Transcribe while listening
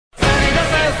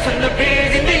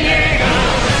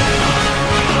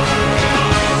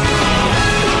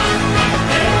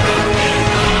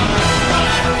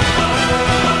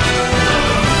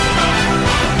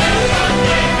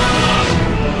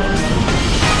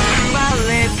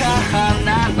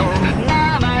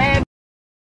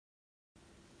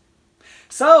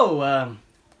So,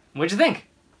 what'd you think?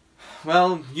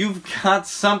 Well, you've got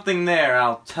something there,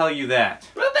 I'll tell you that.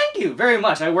 Well, thank you very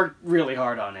much. I worked really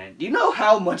hard on it. Do you know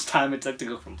how much time it took to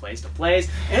go from place to place?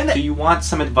 And Do you want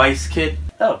some advice, kid?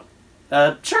 Oh,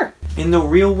 sure. In the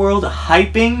real world,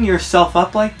 hyping yourself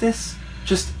up like this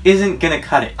just isn't gonna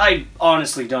cut it. I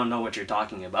honestly don't know what you're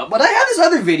talking about, but I have this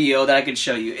other video that I could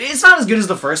show you. It's not as good as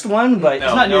the first one, but it's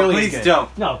not nearly as good. Please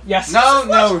don't. No, yes.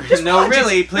 No, Just watch.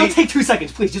 really, please. It'll take 2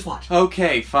 seconds, please, just watch.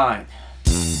 Okay, fine.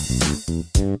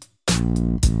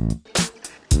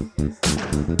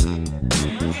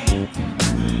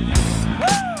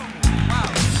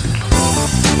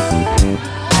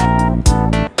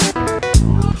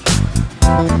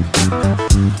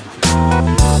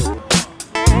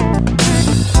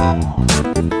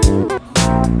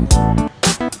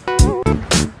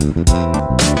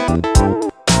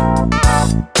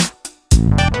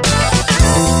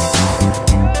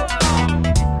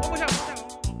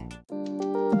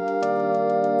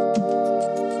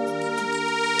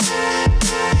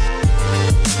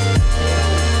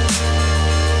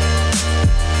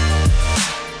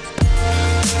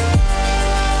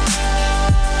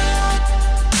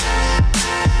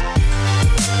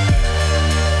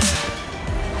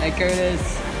 Hey,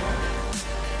 Curtis.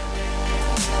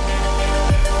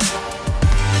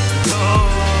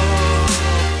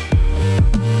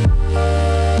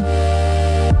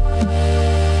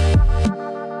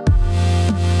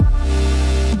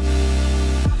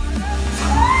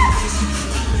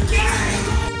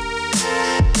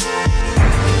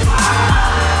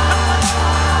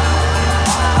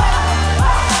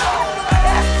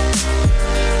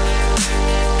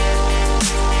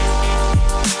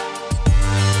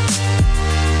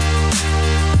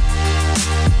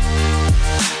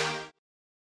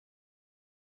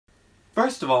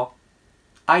 First of all,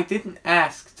 I didn't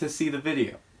ask to see the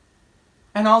video.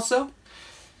 And also,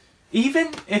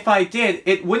 even if I did,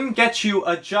 it wouldn't get you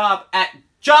a job at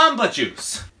Jamba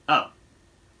Juice. Oh.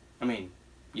 I mean,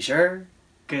 you sure?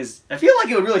 Because I feel like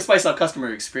it would really spice up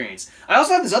customer experience. I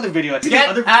also have this other video.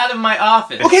 Get out of my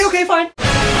office. Okay, fine.